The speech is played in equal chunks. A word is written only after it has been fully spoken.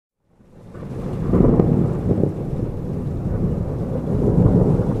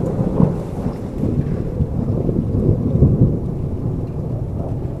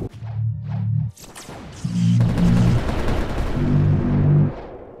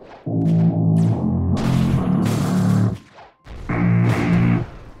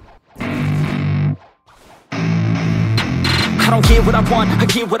get what I want, I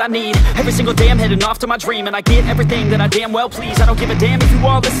get what I need. Every single day I'm heading off to my dream, and I get everything that I damn well please. I don't give a damn if you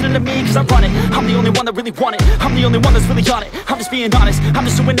all listening to me, cause I run it. I'm the only one that really want it, I'm the only one that's really on it. I'm just being honest, I'm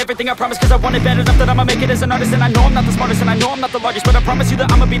just doing everything I promise, cause I want it bad enough that I'ma make it as an artist. And I know I'm not the smartest, and I know I'm not the largest, but I promise you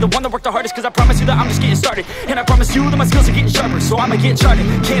that I'ma be the one that worked the hardest. Cause I promise you that I'm just getting started, and I promise you that my skills are getting sharper. So I'ma get charted,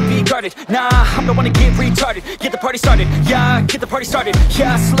 can't be guarded. Nah, I'm the one to get retarded. Get the party started, yeah, get the party started.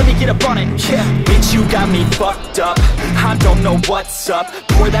 Yeah, so let me get up on it, yeah. Bitch, you got me fucked up, I don't know what's up.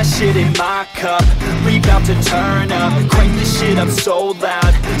 Pour that shit in my cup, we bout to turn up. Crank this shit up so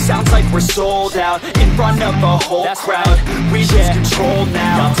loud, sounds like we're sold out. In front of a whole crowd, we lose control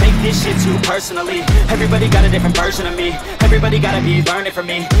now. Y'all take this shit too personally, everybody got a different version of me. Everybody gotta be learning from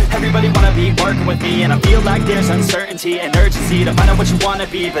me, everybody wanna be working with me. And I feel like there's uncertainty and urgency to find out what you wanna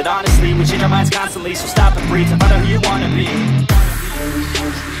be. But honestly, we change our minds constantly, so stop and breathe to find out who you wanna be.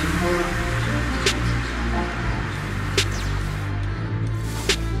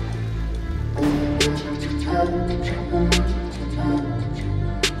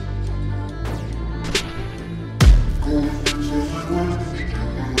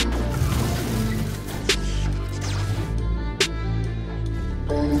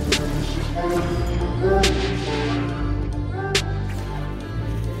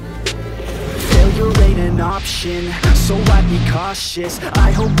 Failure ain't an option, so I'd be cautious.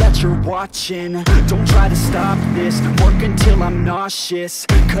 I hope that you're watching, don't try to stop this. Work until I'm nauseous,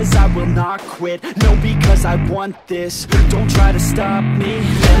 cause I will not quit. No, because I want this, don't try to stop me.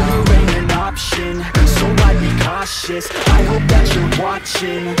 Failure ain't an option, so I'd be cautious. I hope that you're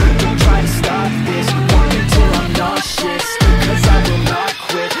watching, don't try to stop this. Work until I'm nauseous, cause I will not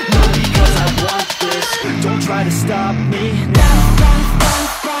quit. No, because I want this, don't try to stop me now.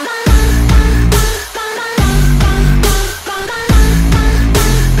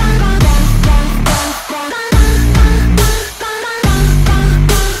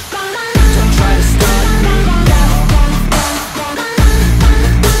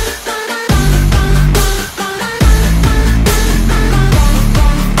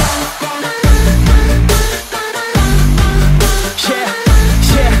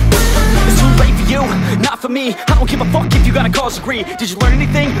 For me, I don't give a fuck if you got a college degree. Did you learn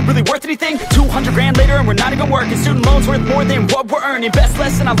anything? Really worth anything? 200 grand later and we're not even working. Student loans worth more than what we're earning. Best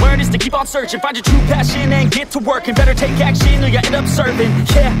lesson I learned is to keep on searching. Find your true passion and get to work. And better take action or you end up serving.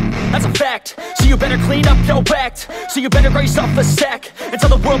 Yeah, that's a fact. So you better clean up your act. So you better grab yourself a sack and tell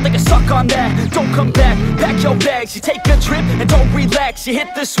the world they can suck on that. Don't come back, pack your bags. You take a trip and don't relax. You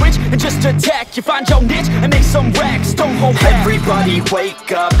hit the switch and just attack. You find your niche and make some racks. Don't hold back. Everybody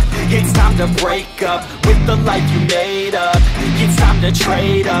wake up, it's time to break up with the life you made up. It's time to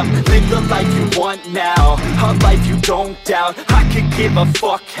trade up, live the life you want now, a life you don't doubt. I could give a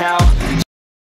fuck how